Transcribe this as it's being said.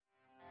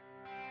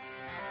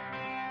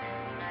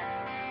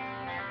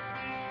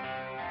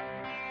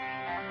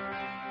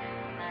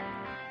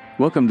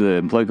Welcome to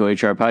the Employco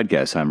HR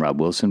Podcast. I'm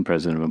Rob Wilson,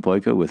 president of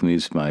Employco. With me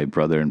is my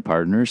brother and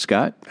partner,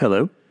 Scott.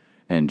 Hello.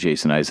 And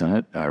Jason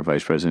Eisenhut, our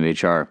vice president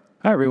of HR.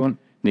 Hi, everyone.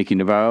 Nikki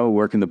Navarro,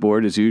 working the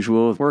board as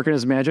usual. Working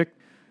his magic.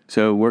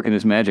 So working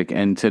his magic.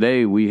 And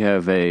today we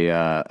have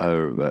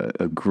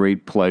a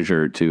great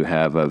pleasure to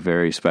have a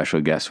very special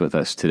guest with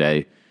us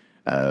today,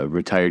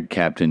 retired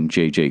Captain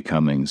J.J.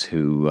 Cummings,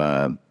 who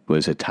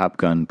was a Top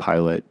Gun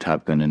pilot,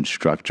 Top Gun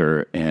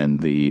instructor, and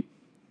the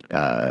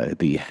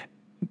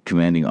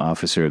commanding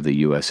officer of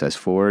the USS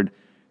Ford,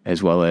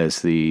 as well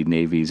as the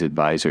Navy's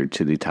advisor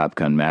to the Top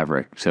Gun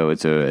Maverick. So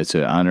it's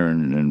an honor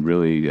and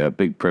really a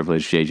big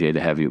privilege, JJ, to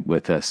have you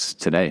with us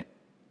today.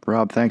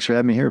 Rob, thanks for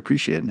having me here.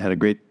 Appreciate it. Had a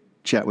great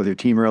chat with your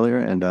team earlier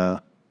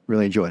and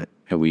really enjoyed it.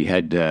 We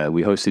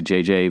hosted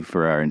JJ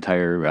for our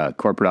entire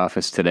corporate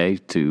office today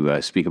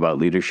to speak about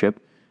leadership.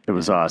 It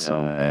was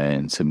awesome.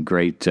 And some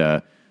great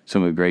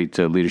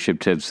leadership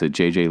tips that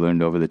JJ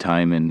learned over the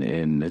time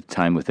in the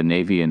time with the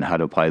Navy and how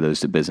to apply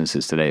those to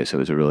businesses today. So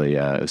it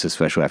was a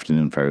special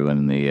afternoon for everyone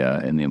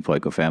in the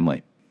Employco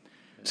family.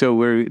 So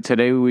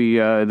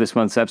this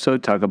month's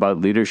episode talk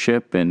about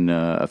leadership and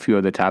a few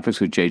other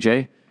topics with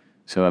JJ.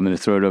 So I'm going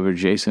to throw it over to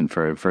Jason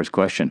for our first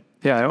question.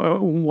 Yeah,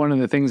 one of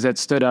the things that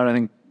stood out, I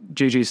think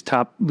JJ's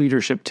top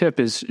leadership tip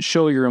is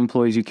show your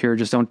employees you care.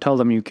 Just don't tell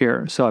them you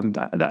care. So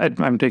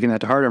I'm taking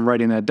that to heart. I'm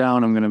writing that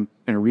down. I'm going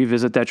to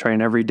revisit that,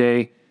 trying every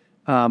day.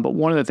 But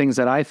one of the things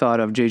that I thought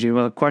of, JJ,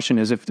 well, the question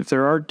is, if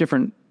there are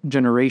different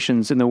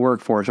generations in the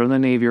workforce or in the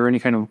Navy or any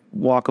kind of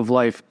walk of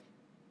life,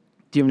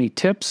 do you have any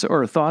tips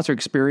or thoughts or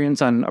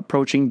experience on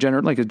approaching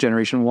like a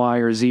Generation Y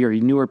or Z or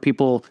newer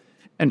people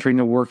entering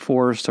the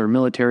workforce or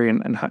military?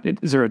 And how,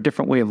 is there a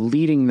different way of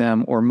leading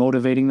them or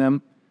motivating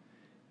them?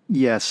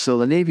 Yes. So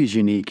the Navy is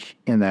unique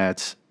in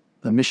that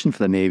the mission for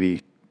the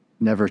Navy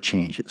never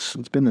changes.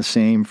 It's been the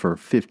same for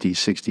 50,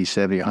 60,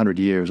 70, 100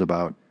 years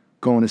about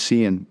going to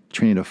sea and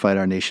training to fight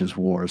our nation's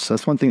wars. So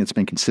that's one thing that's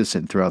been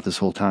consistent throughout this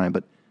whole time.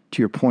 But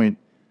to your point,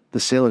 the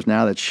sailors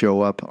now that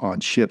show up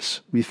on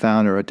ships, we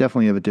found are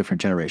definitely of a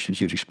different generation,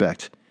 as you'd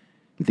expect.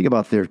 You think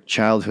about their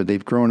childhood,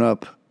 they've grown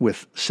up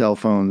with cell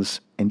phones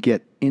and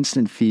get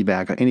instant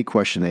feedback on any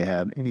question they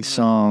have, any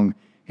song,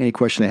 any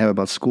question they have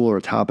about school or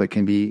a topic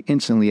can be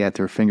instantly at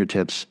their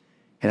fingertips.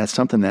 And that's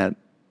something that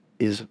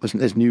is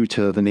new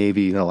to the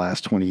Navy in the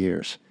last 20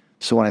 years.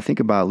 So when I think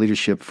about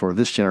leadership for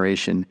this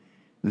generation,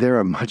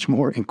 they're a much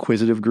more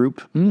inquisitive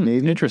group.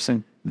 Navy.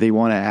 Interesting. They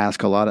want to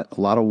ask a lot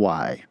of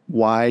why.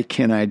 Why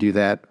can I do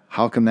that?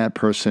 How come that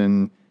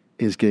person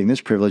is getting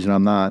this privilege and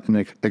I'm not? And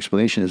the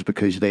explanation is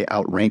because they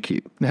outrank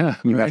you. Yeah,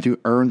 you have to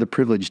earn the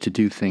privilege to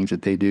do things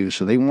that they do.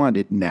 So they want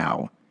it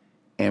now.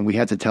 And we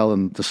had to tell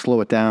them to slow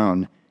it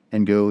down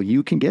and go,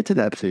 you can get to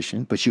that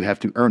position, but you have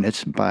to earn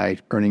it by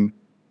earning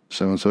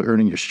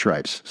earning your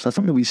stripes. So that's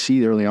something we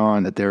see early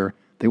on, that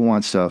they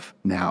want stuff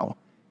now.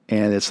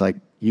 And it's like,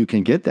 you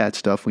can get that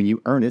stuff when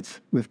you earn it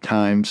with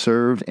time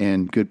served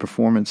and good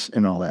performance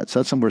and all that. So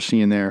that's something we're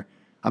seeing there.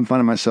 I'm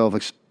finding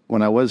myself,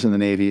 when I was in the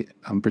Navy,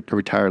 I'm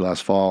retired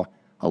last fall,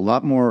 a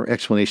lot more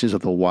explanations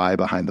of the why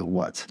behind the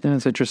what. Yeah,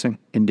 that's interesting.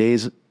 In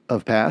days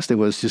of past, it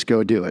was just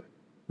go do it.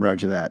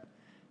 Roger that.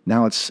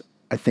 Now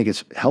I think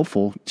it's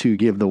helpful to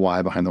give the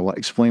why behind the what,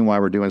 explain why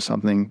we're doing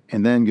something,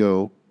 and then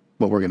go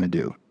what we're going to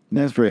do. And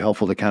that's very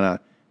helpful to kind of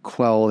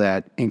quell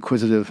that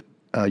inquisitive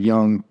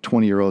young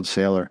 20-year-old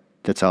sailor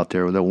that's out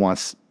there that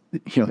wants,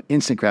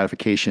 instant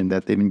gratification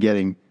that they've been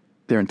getting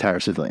their entire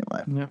civilian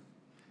life. Yeah.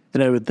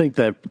 And I would think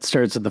that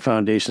starts at the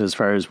foundation as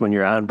far as when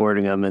you're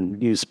onboarding them,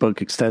 and you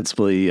spoke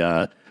extensively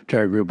to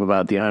our group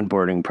about the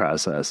onboarding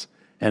process.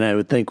 And I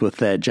would think with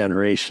that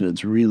generation,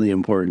 it's really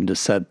important to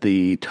set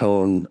the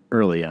tone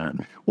early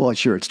on. Well,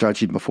 sure. It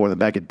starts even before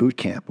back at boot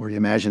camp, where you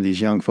imagine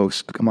these young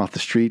folks come off the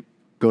street,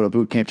 go to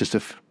boot camp just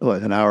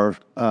an hour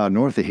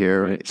north of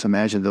here. Right. So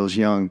imagine those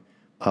young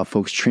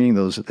folks training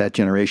that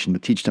generation to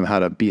teach them how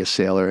to be a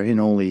sailor in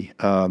only,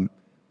 9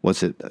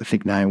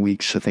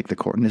 weeks? I think the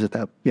court, is it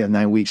that? Yeah,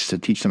 9 weeks to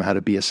teach them how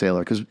to be a sailor.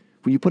 Because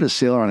when you put a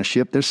sailor on a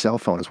ship, their cell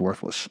phone is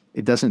worthless.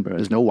 There's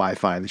no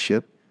Wi-Fi in the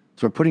ship.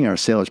 So we're putting our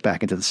sailors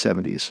back into the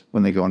 70s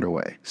when they go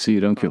underway. So you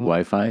don't get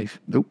Wi-Fi?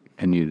 Nope.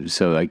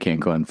 So I can't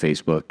go on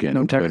Facebook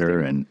and Twitter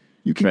and...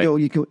 You can go,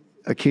 you can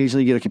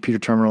occasionally get a computer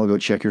terminal, go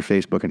check your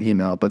Facebook and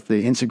email, but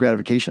the instant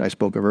gratification I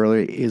spoke of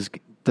earlier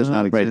does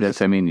not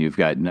exist. Right, you've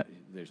got...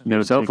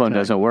 cell phone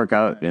doesn't work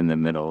out in the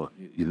middle.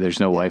 There's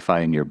no Wi-Fi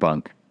in your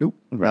bunk. Nope,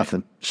 right.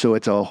 Nothing. So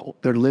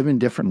they're living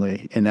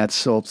differently. And that's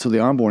so the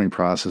onboarding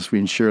process, we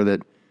ensure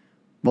that,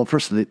 well,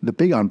 first, the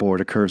big onboard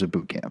occurs at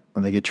boot camp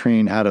when they get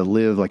trained how to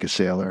live like a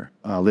sailor,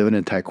 living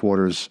in tight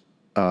quarters,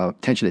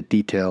 attention to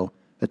detail,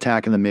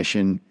 attacking the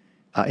mission,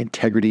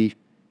 integrity,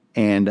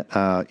 and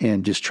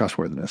just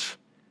trustworthiness.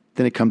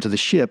 Then it comes to the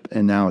ship,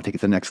 and now I take it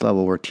to the next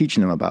level. We're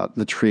teaching them about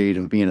the trade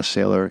of being a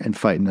sailor and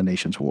fighting the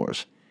nation's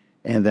wars.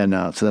 And then,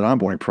 so that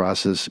onboarding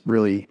process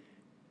really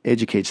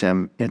educates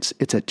them. It's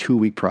a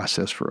 2-week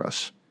process for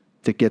us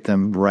to get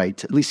them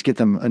right, at least get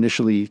them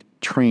initially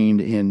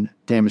trained in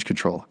damage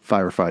control,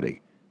 firefighting,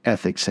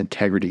 ethics,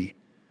 integrity,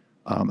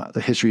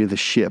 the history of the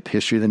ship,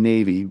 history of the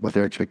Navy, what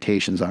their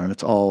expectations are, and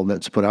it's all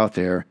that's put out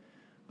there.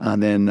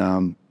 And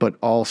then, but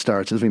all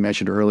starts, as we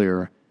mentioned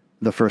earlier,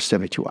 the first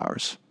 72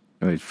 hours.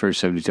 Right, first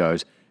 72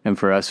 hours. And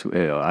for us,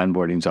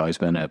 onboarding's always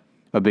been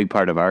a big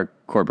part of our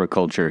corporate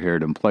culture here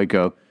at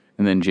Employco.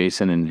 And then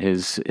Jason and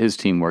his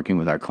team working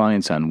with our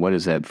clients on what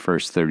does that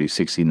first 30,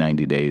 60,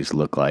 90 days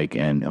look like.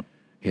 And,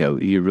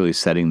 you're really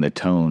setting the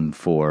tone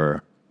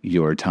for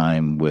your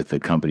time with the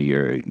company.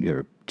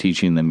 You're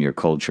teaching them your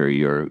culture.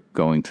 You're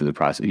going through the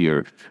process.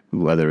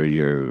 Whether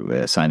you're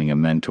assigning a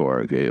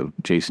mentor.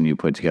 Jason, you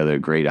put together a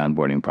great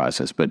onboarding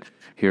process. But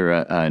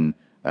here on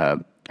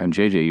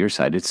JJ, your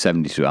side, it's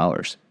 72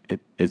 hours.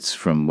 It's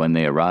from when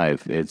they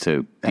arrive. It's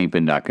a deep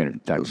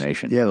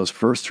indoctrination. Yeah, those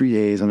first 3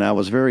 days, and I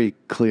was very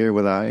clear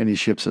with any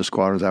ships or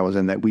squadrons I was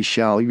in that we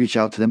reach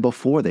out to them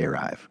before they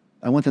arrive.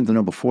 I want them to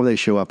know before they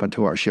show up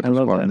onto our ship or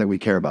squadron that we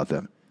care about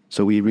them.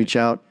 So we reach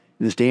out.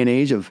 In this day and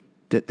age of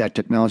that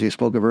technology I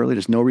spoke of earlier,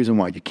 there's no reason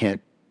why you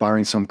can't,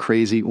 barring some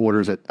crazy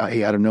orders that,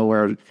 hey, out of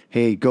nowhere,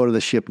 hey, go to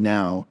the ship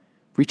now.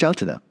 Reach out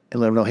to them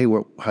and let them know, hey,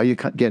 how are you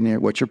getting here?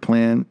 What's your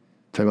plan?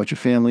 Tell me about your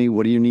family.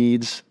 What are your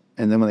needs?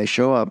 And then when they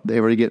show up,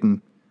 they're already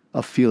getting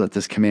a feel that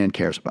this command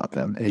cares about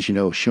them. And as you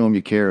know, show them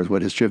you care is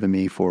what has driven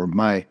me for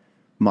my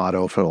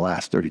motto for the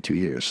last 32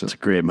 years. So it's a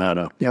great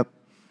motto. Yep.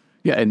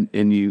 Yeah,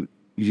 and you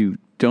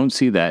don't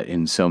see that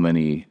in so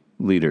many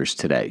leaders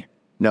today.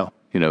 No.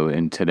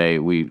 And today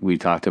we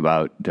talked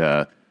about,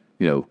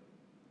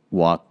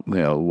 walk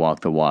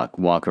the walk,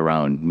 walk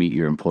around, meet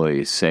your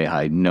employees, say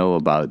hi, know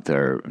about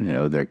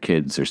their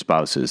kids, their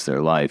spouses,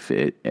 their life.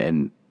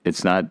 And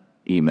it's not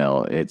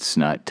email, it's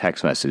not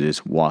text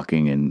messages,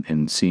 walking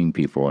and seeing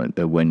people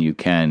when you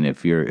can,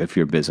 if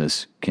your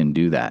business can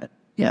do that.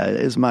 Yeah,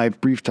 as my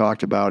brief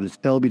talked about, it's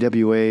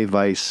LBWA,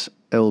 Vice,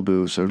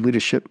 LBU, so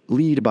leadership,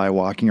 lead by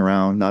walking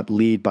around, not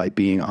lead by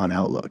being on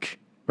Outlook.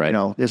 Right.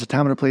 There's a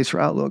time and a place for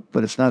Outlook,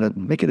 but it's not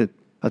make it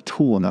a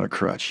tool, not a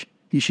crutch.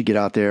 You should get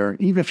out there,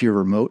 even if you're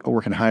remote or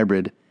working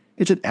hybrid,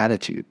 it's an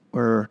attitude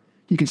where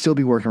you can still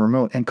be working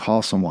remote and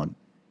call someone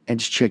and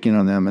just check in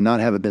on them and not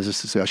have a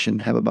business discussion,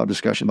 have a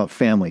discussion about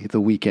family,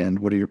 the weekend,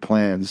 what are your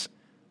plans?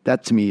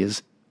 That to me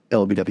is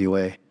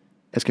LBWA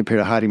as compared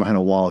to hiding behind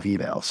a wall of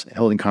emails and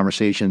holding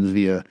conversations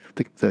via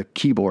the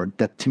keyboard.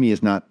 That to me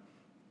is not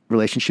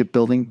relationship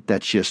building.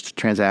 That's just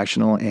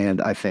transactional.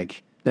 And I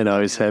think... And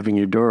always having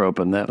your door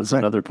open. That was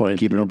another point.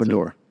 Keep an open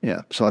door.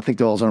 Yeah. So I think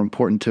those are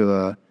important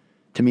to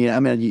me.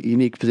 I'm in a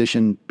unique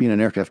position being an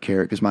aircraft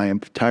carrier because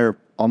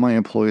all my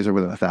employees are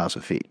within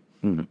 1,000 feet.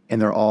 Mm-hmm.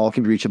 And they're all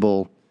can be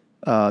reachable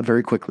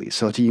very quickly.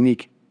 So it's a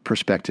unique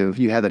perspective.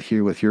 You have that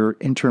here with your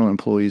internal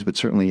employees, but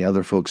certainly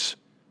other folks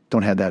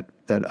don't have that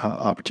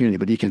opportunity.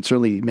 But you can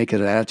certainly make it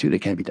an attitude. It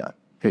can be done.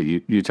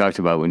 Hey, you talked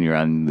about when you're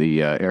on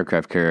the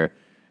aircraft carrier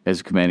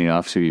as a commanding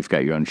officer, you've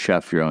got your own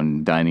chef, your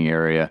own dining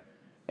area,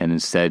 and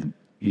instead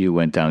you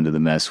went down to the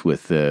mess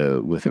with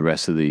the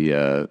rest of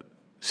the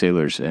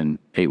sailors and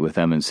ate with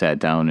them and sat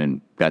down and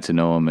got to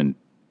know them and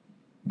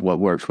what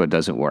works, what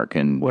doesn't work,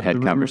 and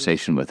had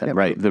conversation with them. Yeah,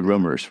 right, the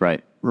rumors,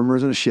 right.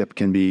 Rumors on a ship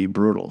can be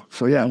brutal.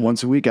 So yeah,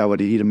 once a week I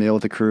would eat a meal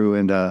with the crew,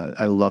 and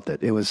I loved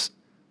it. It was,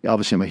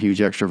 obviously I'm a huge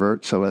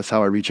extrovert, so that's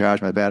how I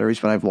recharge my batteries,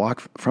 but I've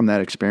walked from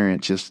that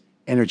experience just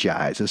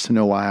energized as to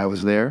know why I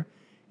was there.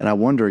 And I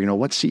wonder,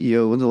 what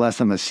CEO, when's the last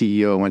time a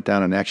CEO went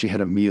down and actually had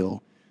a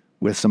meal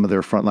with some of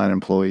their frontline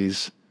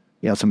employees,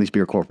 some of these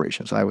bigger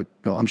corporations?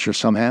 I'm sure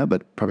some have,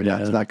 but probably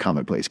not. It's not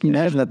commonplace. Can you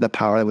imagine the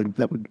power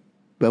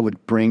that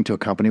would bring to a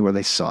company where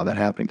they saw that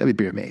happening? That would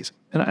be amazing.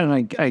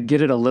 And I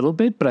get it a little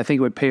bit, but I think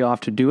it would pay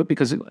off to do it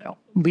because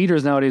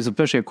leaders nowadays,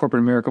 especially at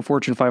corporate America,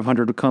 Fortune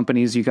 500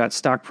 companies, you got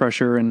stock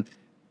pressure and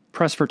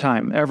press for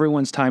time.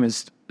 Everyone's time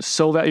is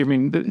so valuable. I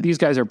mean, these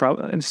guys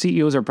and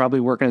CEOs are probably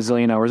working a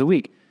zillion hours a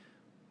week.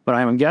 But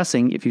I'm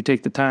guessing if you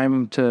take the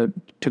time to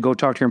go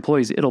talk to your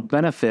employees, it'll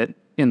benefit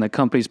in the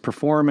company's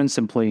performance,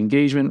 employee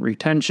engagement,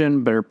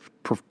 retention, better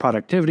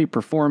productivity,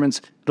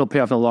 performance. It'll pay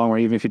off in the long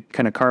run, even if you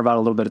kind of carve out a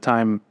little bit of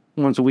time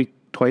once a week,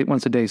 twice,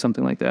 once a day,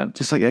 something like that.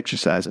 Just like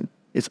exercising.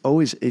 It's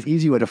always an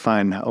easy way to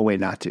find a way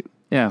not to.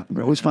 Yeah.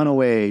 Always find a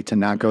way to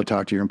not go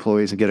talk to your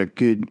employees and get a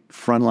good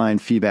frontline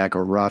feedback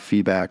or raw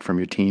feedback from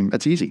your team.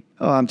 That's easy.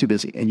 Oh, I'm too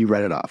busy. And you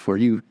write it off. Where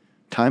you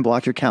time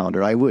block your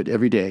calendar. I would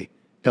every day,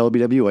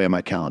 LBWA on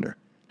my calendar.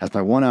 That's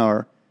my 1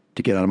 hour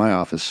to get out of my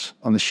office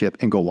on the ship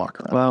and go walk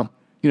around. Well,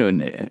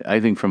 and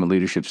I think from a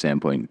leadership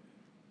standpoint,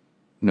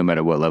 no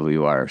matter what level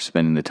you are,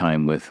 spending the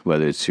time with,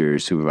 whether it's your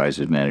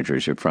supervisors,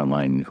 managers, your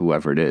frontline,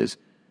 whoever it is,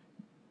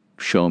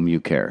 show them you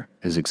care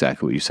is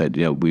exactly what you said.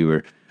 We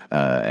were,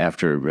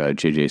 after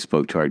JJ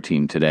spoke to our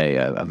team today,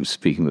 I was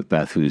speaking with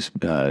Beth, who's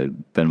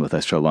been with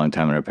us for a long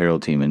time on our payroll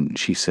team, and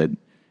she said,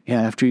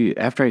 yeah,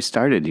 after I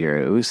started here,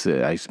 it was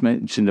I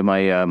mentioned to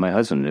my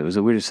husband, it was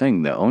the weirdest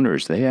thing. The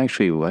owners, they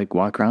actually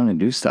walk around and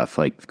do stuff.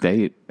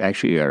 They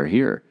actually are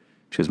here.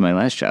 Which was my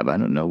last job. I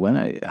don't know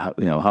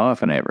how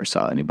often I ever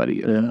saw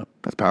anybody. Yeah,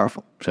 that's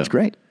powerful. So, that's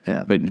great.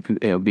 Yeah,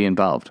 but be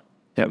involved.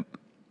 Yep.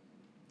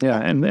 Yeah,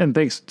 and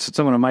thanks to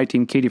someone on my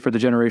team, Katie, for the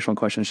generational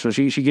question. So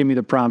she gave me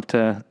the prompt,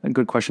 a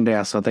good question to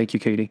ask. So thank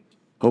you, Katie.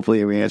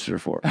 hopefully we answered it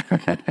for.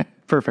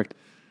 Perfect.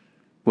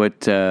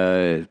 What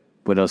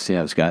else do you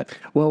have, Scott?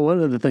 Well,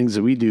 one of the things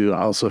that we do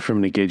also from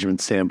an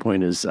engagement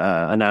standpoint is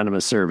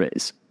anonymous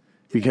surveys.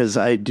 Because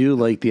I do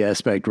like the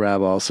aspect,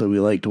 Rob, also, we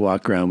like to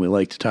walk around, we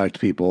like to talk to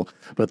people,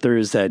 but there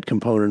is that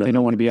component They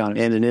don't want to be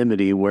honest.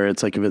 anonymity where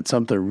it's like if it's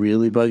something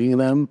really bugging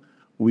them,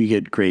 we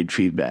get great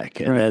feedback.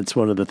 And that's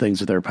one of the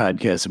things with our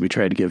podcast that we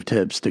try to give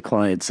tips to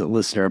clients that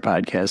listen to our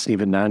podcast, and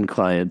even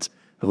non-clients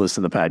that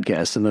listen to the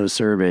podcast. And those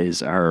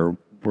surveys are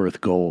worth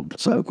gold.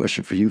 So I have a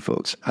question for you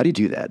folks. How do you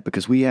do that?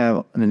 Because we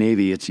have in the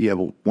Navy, you have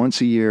a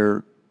once a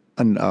year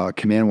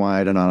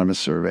command-wide anonymous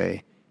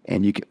survey,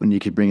 and you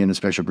could bring in a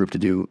special group to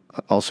do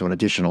also an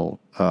additional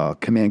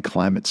command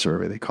climate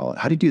survey, they call it.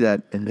 How do you do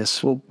that in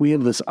this? Well, we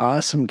have this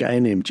awesome guy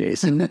named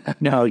Jason.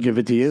 Now I'll give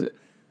it to you.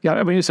 Yeah,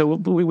 I mean, so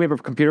we have a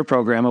computer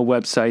program, a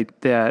website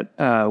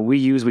that we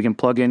use. We can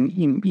plug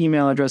in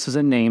email addresses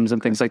and names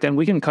and things like that. And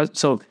we can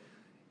so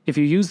if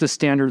you use the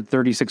standard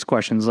 36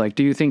 questions, like,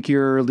 do you think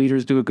your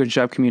leaders do a good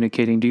job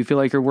communicating? Do you feel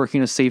like you're working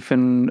in a safe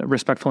and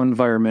respectful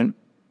environment?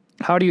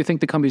 How do you think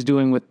the company's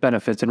doing with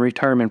benefits and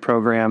retirement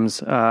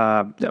programs?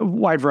 A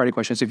wide variety of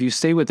questions. If you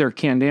stay with their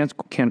canned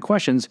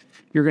questions,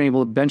 you're going to be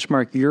able to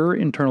benchmark your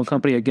internal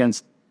company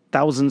against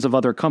thousands of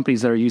other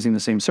companies that are using the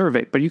same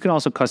survey. But you can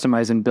also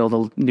customize and build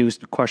a new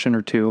question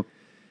or two.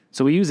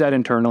 So we use that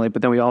internally,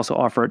 but then we also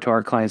offer it to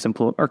our clients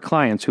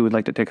who would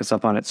like to take us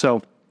up on it.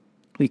 So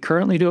we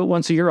currently do it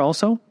once a year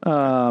also,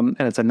 and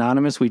it's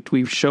anonymous. We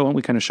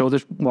kind of show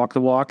this walk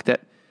the walk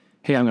that,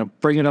 hey, I'm going to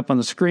bring it up on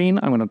the screen.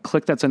 I'm going to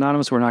click that's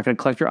anonymous. We're not going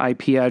to collect your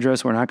IP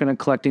address. We're not going to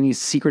collect any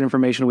secret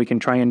information. We can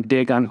try and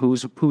dig on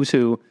who's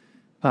who.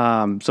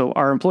 So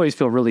our employees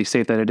feel really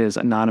safe that it is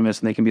anonymous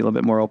and they can be a little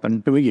bit more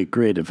open. And we get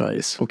great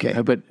advice.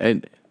 Okay, But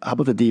how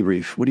about the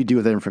debrief? What do you do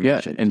with that yeah,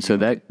 information? and so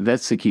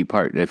that's the key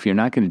part. If you're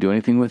not going to do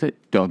anything with it,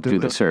 don't do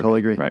the survey. Totally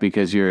agree. Right?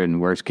 Because you're in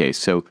worst case.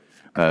 So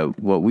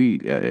what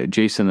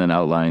Jason then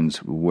outlines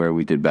where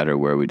we did better,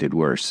 where we did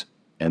worse,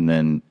 and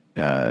then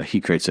he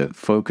creates a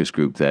focus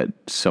group that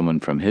someone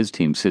from his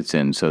team sits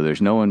in. So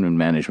there's no one in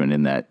management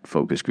in that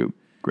focus group.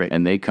 Great.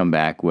 And they come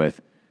back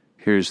with,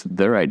 here's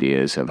their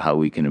ideas of how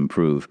we can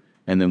improve.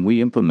 And then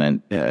we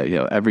implement,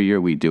 every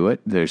year we do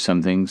it. There's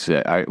some things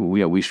that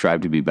we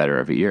strive to be better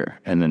every year.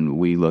 And then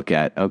we look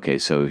at, okay,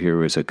 so here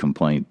was a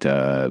complaint,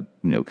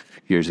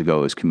 years ago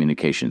it was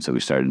communication. So we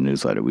started a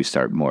newsletter. We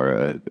start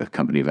more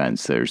company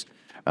events. There's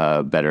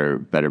better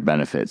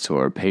benefits,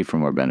 or pay for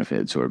more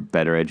benefits, or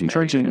better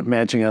education.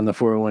 Matching on the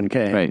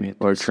 401k. Right,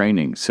 or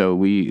training. So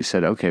we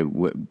said, okay,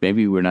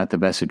 maybe we're not the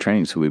best at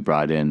training, so we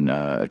brought in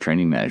a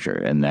training manager,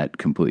 and that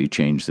completely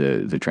changed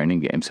the training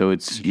game. So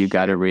you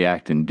got to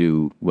react and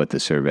do what the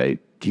survey.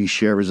 Do you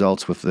share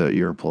results with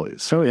your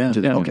employees? Oh, yeah.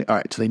 Okay, all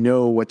right. So they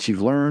know what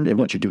you've learned and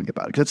what you're doing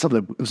about it. Because that's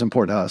something that was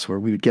important to us, where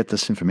we would get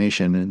this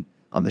information and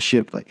on the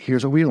ship, like,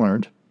 here's what we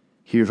learned.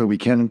 Here's what we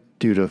can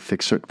do to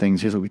fix certain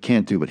things. Here's what we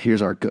can't do, but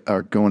here's our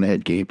going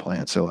ahead game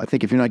plan. So I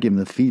think if you're not giving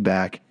the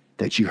feedback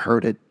that you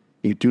heard it,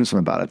 you're doing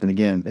something about it, then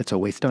again, it's a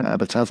waste of time.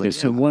 But it sounds like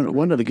So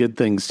one of the good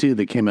things too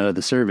that came out of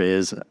the survey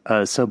is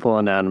a simple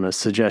anonymous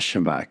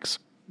suggestion box.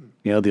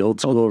 The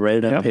old school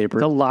write it on paper.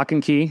 The lock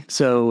and key.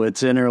 So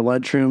it's in our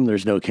lunchroom.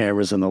 There's no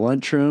cameras in the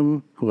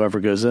lunchroom. Whoever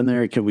goes in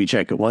there, we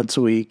check it once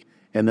a week.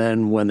 And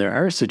then when there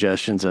are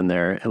suggestions in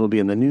there, it will be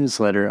in the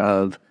newsletter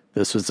of,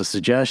 this was a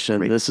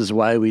suggestion, this is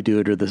why we do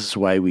it, or this is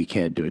why we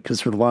can't do it.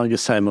 Because for the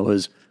longest time it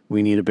was,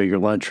 we need a bigger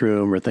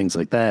lunchroom or things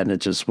like that. And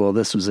it just,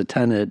 this was a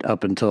tenet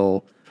up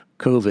until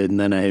COVID. And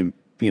then I,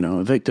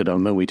 evicted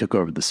them and we took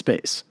over the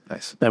space.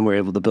 Nice. Then we're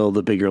able to build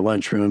a bigger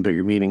lunchroom,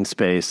 bigger meeting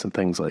space and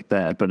things like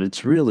that. But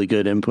it's really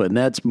good input. And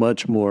that's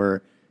much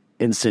more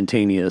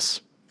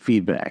instantaneous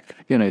feedback.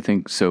 Yeah, and I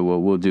think so.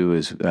 What we'll do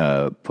is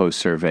post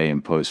survey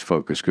and post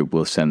focus group.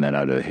 We'll send that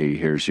out. Hey,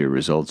 here's your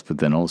results. But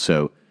then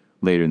also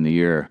later in the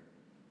year,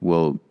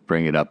 we'll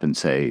bring it up and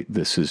say,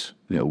 this is,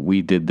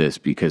 we did this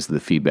because of the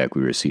feedback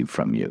we received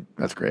from you.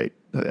 That's great.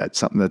 That's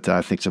something that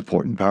I think is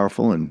important and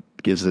powerful, and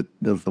gives it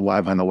the why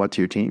behind the what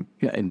to your team.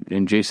 Yeah,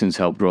 and Jason's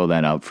helped roll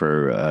that out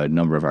for a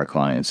number of our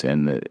clients.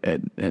 And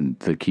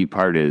the key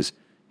part is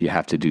you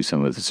have to do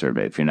some of the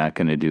survey. If you're not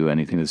going to do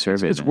anything with the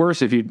survey, It's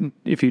worse if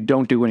you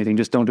don't do anything.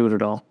 Just don't do it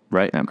at all.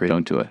 right?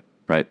 Don't do it.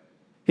 Right.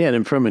 Yeah,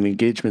 and from an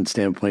engagement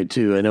standpoint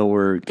too, I know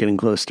we're getting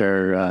close to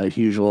our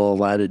usual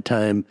allotted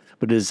time,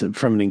 but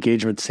from an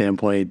engagement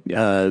standpoint,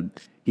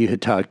 you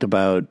had talked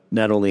about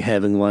not only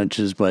having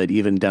lunches, but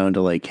even down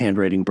to like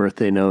handwriting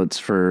birthday notes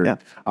for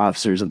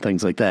officers and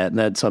things like that. And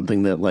that's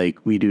something that like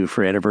we do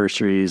for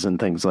anniversaries and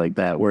things like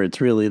that, where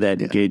it's really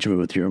that engagement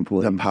with your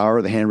employees. The power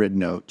of the handwritten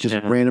note. Just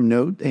random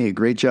note. Hey,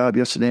 great job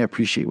yesterday. I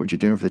appreciate what you're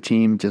doing for the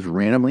team. Just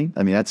randomly.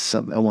 I mean, that's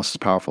almost as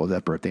powerful as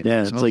that birthday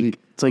Yeah, note.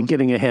 it's like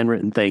getting a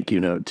handwritten thank you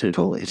note too.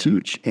 Totally. It's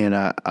huge. And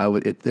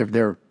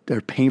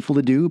they're painful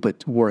to do,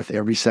 but worth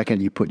every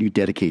second you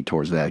dedicate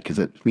towards that, because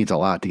it means a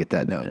lot to get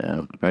that note.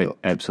 Yeah, right.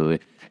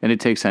 Absolutely. And it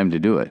takes time to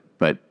do it,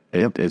 but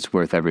it's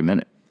worth every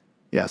minute.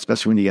 Yeah,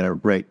 especially when you got to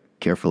write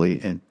carefully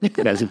and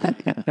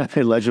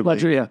legibly.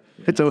 Ledger, yeah.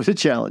 It's always a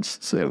challenge.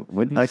 So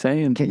What did you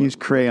say? can't use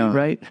crayon.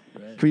 Right.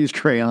 We use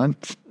crayon.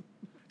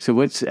 So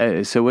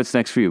what's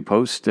next for you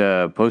post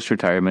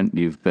retirement?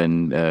 You've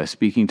been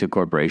speaking to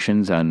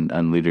corporations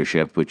on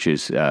leadership, which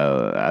is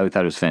I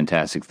thought it was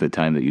fantastic the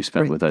time that you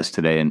spent with us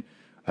today, and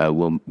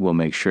we'll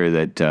make sure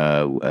that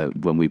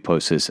when we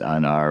post this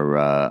on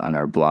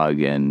our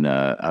blog and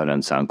out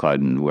on SoundCloud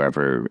and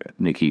wherever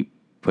Nikki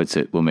puts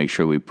it, we'll make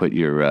sure we put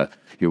your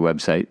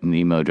website and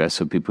email address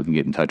so people can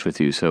get in touch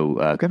with you.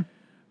 So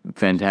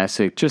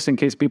fantastic. Just in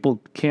case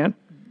people can't,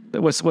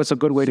 what's a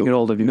good way to get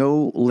hold of you?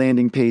 No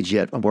landing page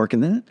yet. I'm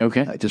working on it.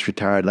 Okay. I just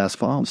retired last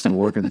fall. I'm still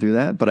working through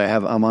that, but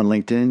I'm on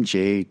LinkedIn,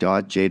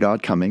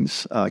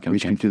 j.cummings. Can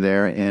reach me through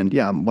there. And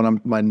yeah, my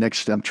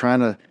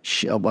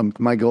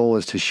goal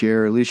is to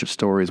share leadership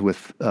stories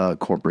with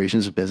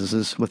corporations and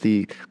businesses with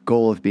the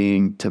goal of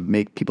being to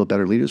make people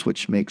better leaders,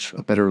 which makes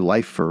a better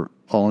life for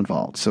all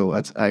involved. So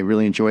I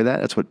really enjoy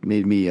that. That's what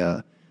made me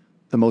the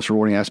most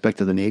rewarding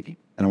aspect of the Navy.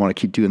 And I want to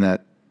keep doing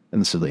that in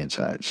the civilian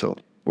side. So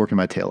working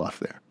my tail off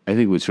there. I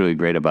think what's really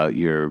great about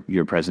your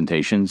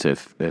presentations,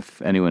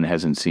 if anyone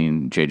hasn't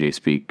seen JJ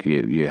speak,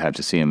 you have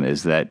to see him,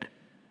 is that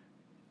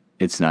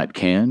it's not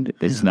canned.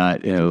 It's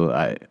not,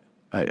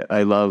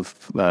 I love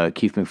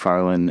Keith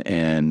McFarland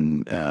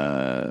and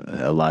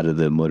a lot of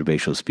the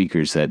motivational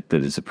speakers that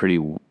is a pretty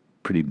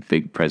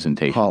big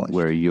presentation. Polished.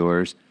 Where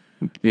yours,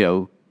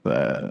 you're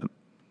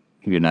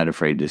not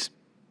afraid to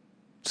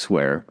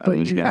swear.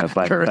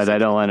 But I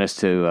don't want us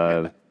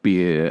to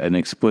be an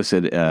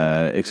explicit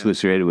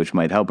rating, which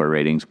might help our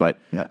ratings, but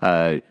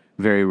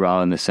very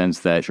raw in the sense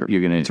that you're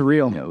going to. It's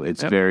real.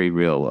 It's very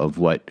real of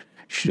what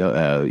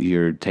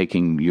you're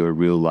taking your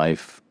real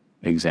life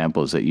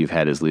examples that you've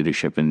had as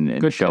leadership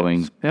and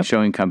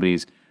showing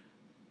companies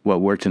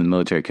what worked in the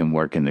military can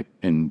work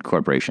in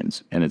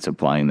corporations, and it's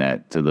applying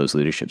that to those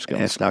leadership skills.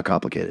 And it's not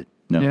complicated.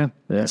 No. Yeah.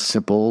 It's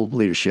simple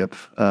leadership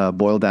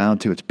boiled down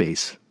to its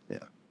base. Yeah.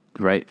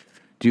 Right.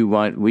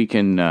 We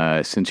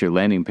can, since your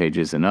landing page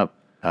isn't up,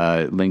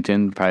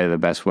 LinkedIn, probably the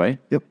best way.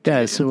 Yep.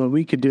 Yeah, so what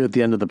we could do at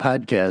the end of the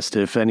podcast,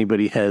 if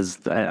anybody has,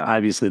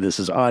 obviously this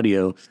is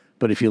audio,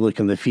 but if you look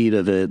in the feed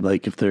of it,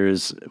 like if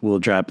we'll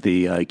drop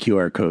the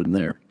QR code in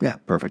there. Yeah,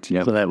 perfect.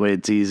 Yep. So that way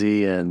it's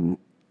easy and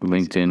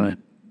LinkedIn,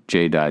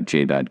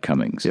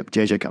 j.cummings. Yep,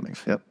 JJ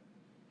Cummings. Yep.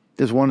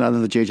 There's one other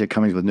than JJ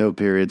Cummings with no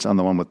periods. I'm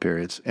the one with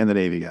periods, and the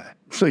Navy guy.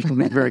 So you can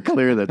make very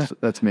clear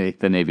that's me.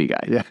 The Navy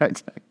guy. Yeah,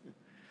 exactly.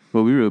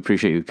 Well, we really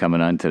appreciate you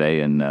coming on today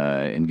and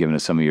giving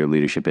us some of your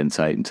leadership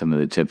insight and some of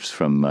the tips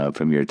from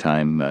your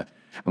time. And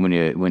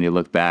when you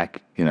look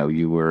back,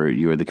 you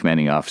were the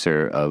commanding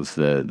officer of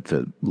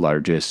the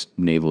largest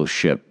naval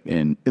ship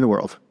in the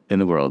world.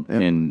 Yep.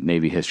 In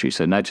Navy history.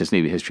 So not just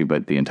Navy history,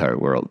 but the entire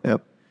world.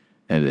 Yep.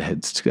 And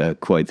it's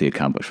quite the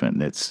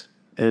accomplishment.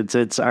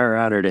 It's our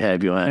honor to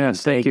have you on.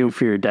 Yes, thank you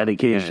for your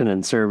dedication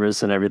and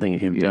service and everything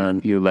you've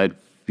done. You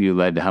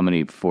led how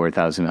many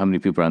 4,000? How many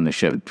people are on the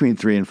ship? Between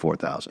 3,000 and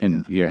 4,000.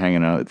 And you're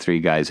hanging out with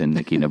three guys and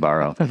Nikki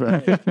Navarro on a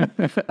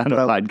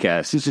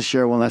podcast. Just to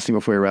share one last thing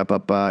before we wrap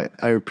up, I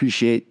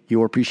appreciate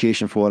your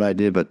appreciation for what I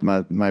did, but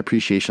my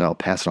appreciation, I'll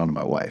pass it on to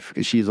my wife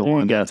because she's the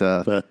one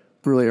that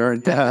really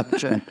earned that.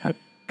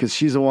 Because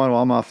she's the one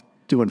while I'm off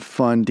doing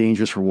fun,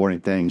 dangerous,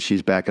 rewarding things.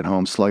 She's back at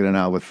home slugging it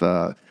out with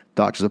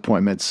doctor's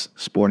appointments,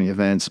 sporting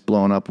events,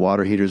 blowing up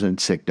water heaters, and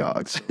sick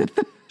dogs.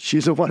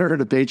 She's the one who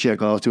earned a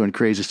paycheck while I was doing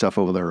crazy stuff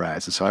over the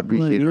horizon. So I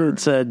appreciate her. You had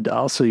said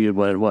also you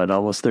went,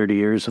 almost 30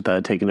 years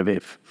without taking a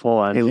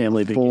full-on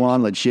family vacation.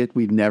 Full-on, legit.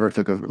 We never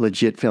took a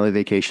legit family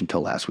vacation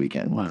till last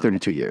weekend. Wow.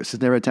 32 years.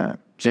 It's never a time.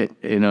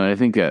 I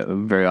think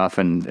very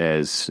often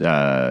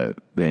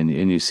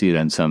and you see it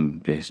on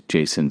some,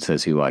 Jason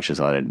says he watches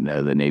a lot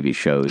of the Navy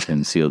shows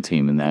and SEAL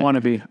team and that.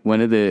 Wannabe.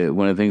 One of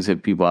the things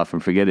that people often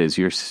forget is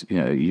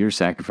you're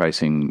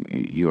sacrificing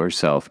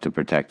yourself to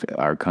protect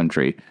our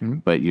country,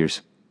 but your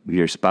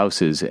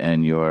spouses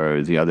and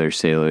the other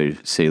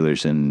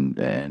sailors and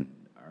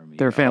Army,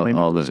 their family,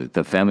 all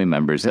the family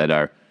members that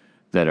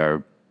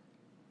are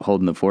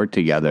holding the fort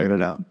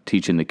together,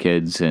 teaching the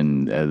kids,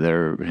 and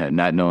they're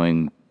not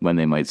knowing when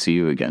they might see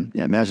you again.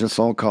 Yeah, imagine a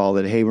phone call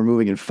that, hey, we're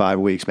moving in 5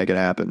 weeks, make it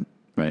happen.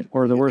 Right.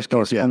 Or the worst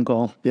case phone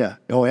call. Yeah.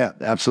 Oh, yeah,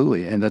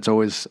 absolutely. And that's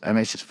always,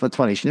 it's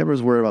funny. She never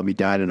was worried about me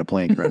dying in a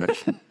plane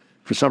crash.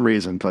 For some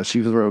reason, but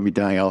she was worried about me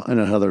dying in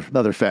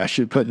another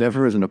fashion, but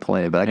never was in a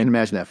plane. But I can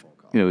imagine that phone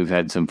call. We've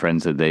had some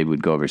friends that they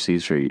would go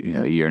overseas for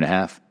a year and a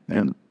half.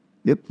 And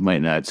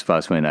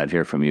spouse might not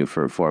hear from you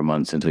for 4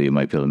 months until you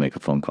might be able to make a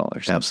phone call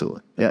or something.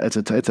 Absolutely. Yeah, it's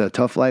a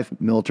tough life.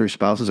 Military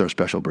spouses are a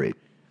special breed.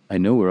 I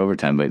know we're over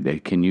time,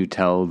 but can you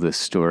tell the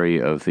story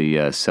of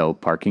the cell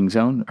parking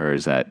zone, or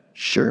is that?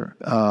 Sure.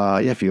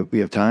 If we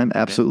have time,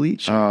 absolutely.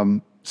 Okay.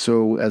 Sure.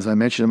 So as I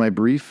mentioned in my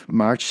brief,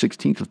 March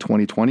 16th of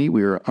 2020,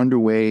 we were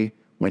underway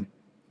when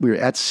we were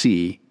at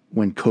sea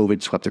when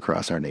COVID swept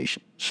across our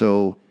nation.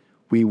 So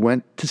we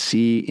went to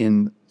sea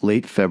in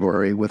late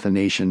February with the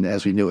nation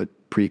as we knew it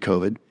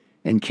pre-COVID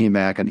and came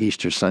back on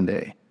Easter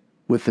Sunday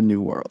with the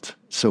new world.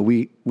 So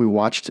we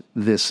watched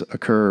this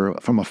occur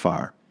from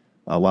afar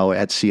while we're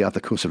at sea off the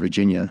coast of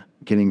Virginia,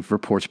 getting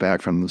reports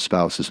back from the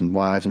spouses and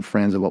wives and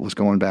friends of what was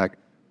going back,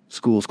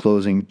 schools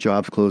closing,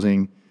 jobs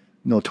closing,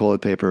 no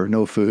toilet paper,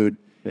 no food.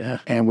 Yeah.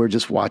 And we're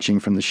just watching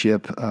from the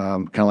ship,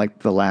 kind of like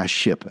The Last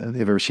Ship. Have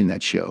you ever seen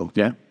that show?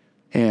 Yeah.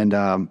 And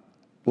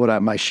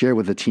my share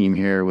with the team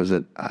here was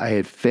that I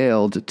had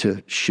failed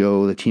to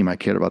show the team I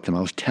cared about them.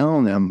 I was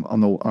telling them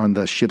on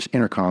the ship's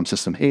intercom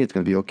system, hey, it's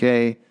going to be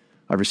okay.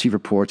 I've received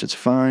reports. It's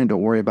fine.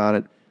 Don't worry about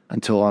it.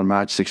 Until on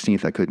March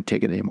 16th, I couldn't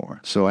take it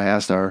anymore. So I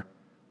asked our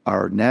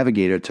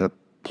navigator to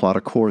plot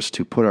a course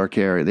to put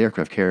the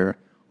aircraft carrier,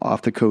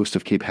 off the coast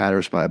of Cape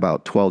Hatteras by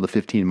about 12 to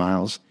 15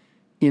 miles,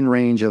 in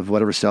range of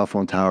whatever cell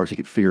phone towers he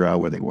could figure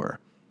out where they were.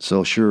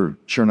 So sure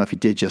enough, he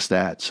did just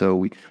that. So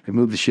we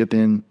moved the ship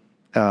in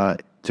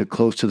to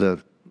close to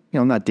the,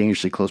 not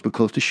dangerously close, but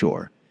close to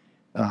shore.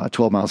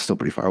 12 miles is still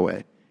pretty far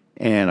away.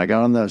 And I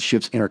got on the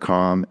ship's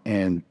intercom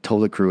and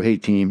told the crew, hey,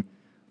 team,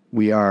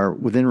 we are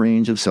within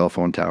range of cell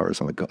phone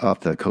towers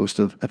off the coast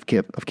of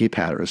Cape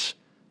Hatteras.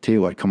 Tell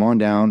you what, come on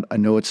down. I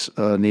know it's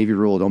a Navy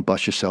rule. Don't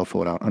bust your cell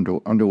phone out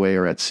underway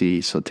or at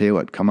sea. So tell you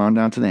what, come on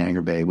down to the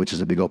hangar bay, which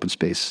is a big open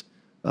space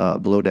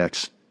below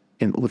decks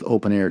with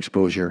open air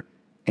exposure,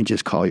 and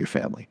just call your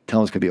family. Tell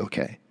them it's going to be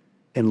okay.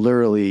 And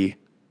literally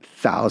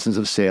thousands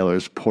of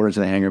sailors poured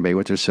into the hangar bay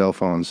with their cell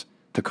phones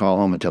to call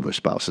home and tell their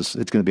spouses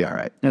it's going to be all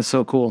right. That's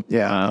so cool.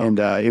 Yeah. Wow. And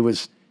it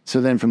was,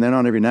 so then from then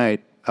on every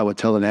night, I would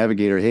tell the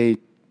navigator, hey,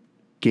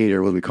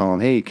 Gator, what do we call him?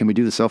 Hey, can we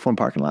do the cell phone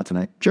parking lot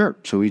tonight? Sure.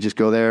 So we just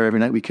go there every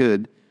night we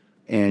could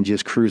and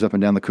just cruise up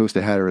and down the coast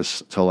of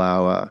Hatteras to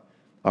allow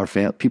our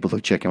people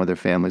to check in with their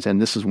families. And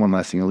this is one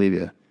last thing I'll leave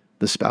you.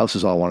 The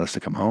spouses all want us to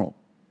come home.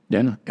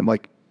 Yeah. I'm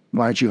like,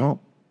 why aren't you home?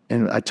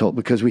 And I told,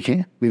 because we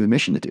can't. We have a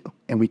mission to do,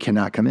 and we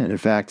cannot come in. In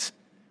fact,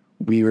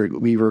 we were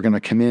going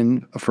to come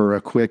in for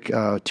a quick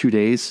 2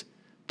 days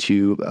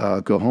to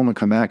go home and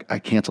come back. I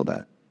canceled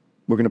that.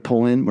 We're going to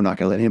pull in. We're not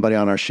going to let anybody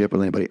on our ship or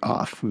let anybody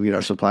off. We get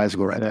our supplies and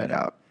go right back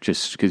out.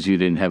 Just because you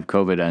didn't have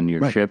COVID on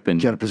your ship,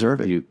 and you got to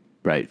preserve it.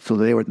 Right. So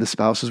the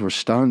spouses were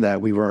stunned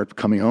that we weren't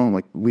coming home.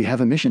 Like, we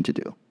have a mission to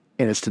do,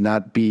 and it's to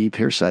not be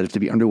parasited, to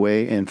be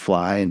underway and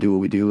fly and do what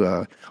we do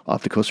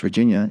off the coast of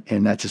Virginia,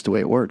 and that's just the way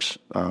it works.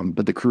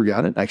 But the crew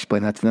got it. I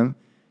explained that to them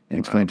and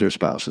explained to their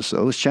spouses.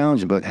 So it was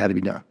challenging, but it had to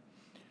be done.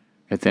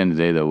 At the end of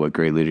the day, though, what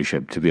great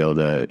leadership to be able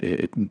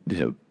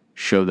to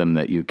show them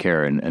that you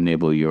care and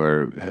enable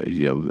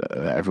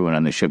everyone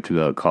on the ship to be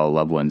able to call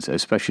loved ones,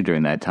 especially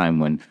during that time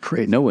when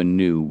no one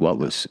knew what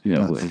was,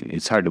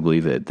 it's hard to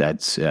believe that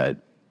that's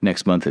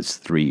next month it's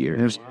 3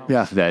 years.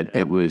 Yeah. That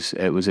it was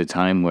a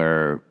time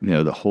where,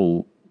 the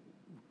whole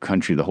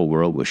country, the whole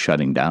world was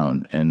shutting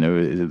down, and there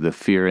was the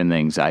fear and the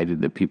anxiety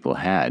that people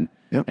had.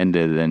 Yep. And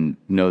to then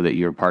know that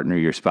your partner,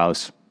 your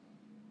spouse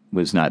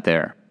was not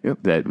there. Yep.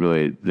 That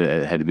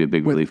had to be a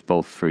big relief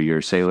both for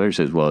your sailors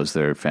as well as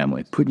their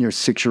families. Putting your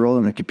 6-year-old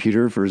on a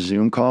computer for a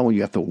Zoom call when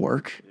you have to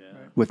work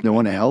with no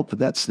one to help,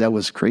 that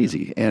was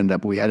crazy. And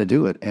we had to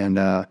do it. And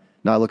now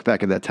I look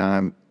back at that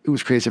time, it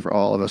was crazy for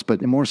all of us,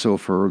 but more so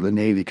for the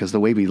Navy, because the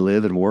way we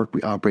live and work,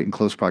 we operate in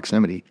close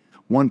proximity.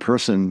 One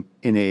person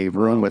in a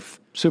room with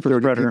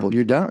 30 people,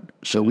 you're done.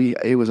 So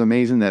it was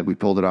amazing that we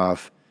pulled it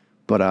off.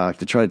 But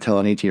to try to tell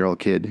an 18-year-old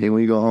kid, hey,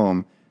 when you go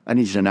home, I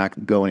need you to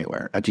not go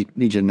anywhere. I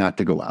need you not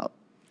to go out.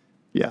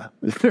 Yeah.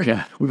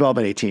 We've all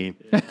been 18.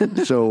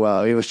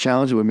 So it was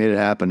challenging. We made it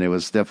happen. It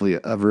was definitely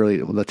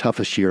the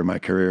toughest year of my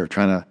career,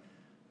 trying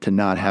to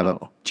not have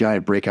a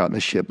giant breakout in the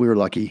ship. We were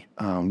lucky.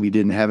 We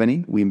didn't have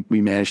any. We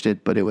managed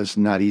it, but it was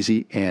not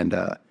easy. And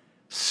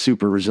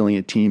super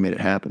resilient team made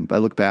it happen. But I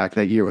look back,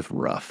 that year was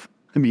rough.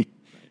 I mean,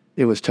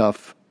 it was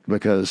tough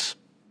because,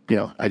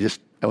 I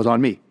was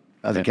on me.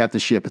 As a captain of the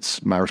ship,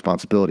 it's my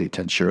responsibility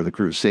to ensure the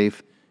crew is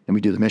safe, and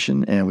we do the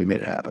mission, and we made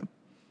it happen.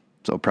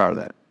 So proud of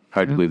that.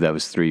 Hard to believe that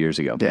was 3 years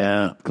ago.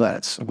 Yeah, I'm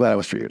glad it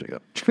was 3 years ago.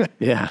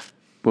 Yeah.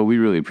 Well, we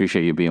really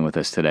appreciate you being with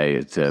us today.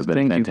 It's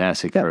been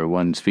fantastic for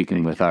one,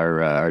 speaking with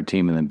our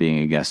team, and then being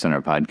a guest on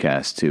our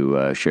podcast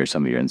to share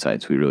some of your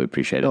insights. We really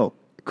appreciate it. Oh,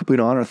 complete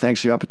honor. Thanks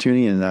for the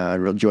opportunity, and I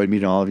really enjoyed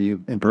meeting all of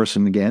you in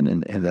person again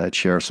and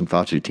share some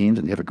thoughts of your teams,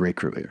 and you have a great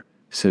crew here.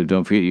 So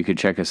don't forget, you can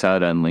check us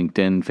out on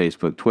LinkedIn,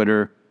 Facebook,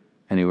 Twitter.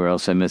 Anywhere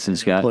else I'm missing,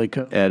 Scott?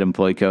 Adam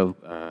Ployko.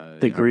 I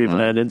think we're even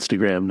on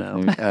Instagram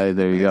now.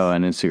 There you go,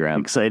 on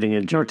Instagram. Exciting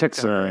and HR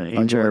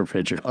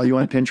picture. Oh, you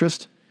on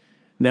Pinterest?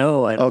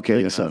 No.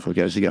 Okay, so you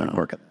got to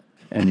work on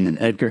that.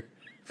 And Edgar?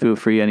 Feel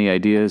free, any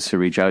ideas, to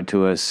reach out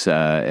to us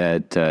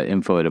at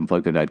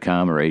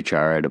info@employco.com or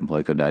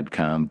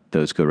hr@employco.com.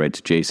 Those go right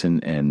to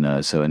Jason.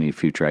 And so any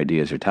future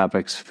ideas or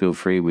topics, feel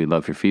free. We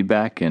love your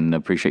feedback and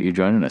appreciate you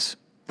joining us.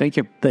 Thank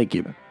you. Thank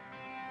you.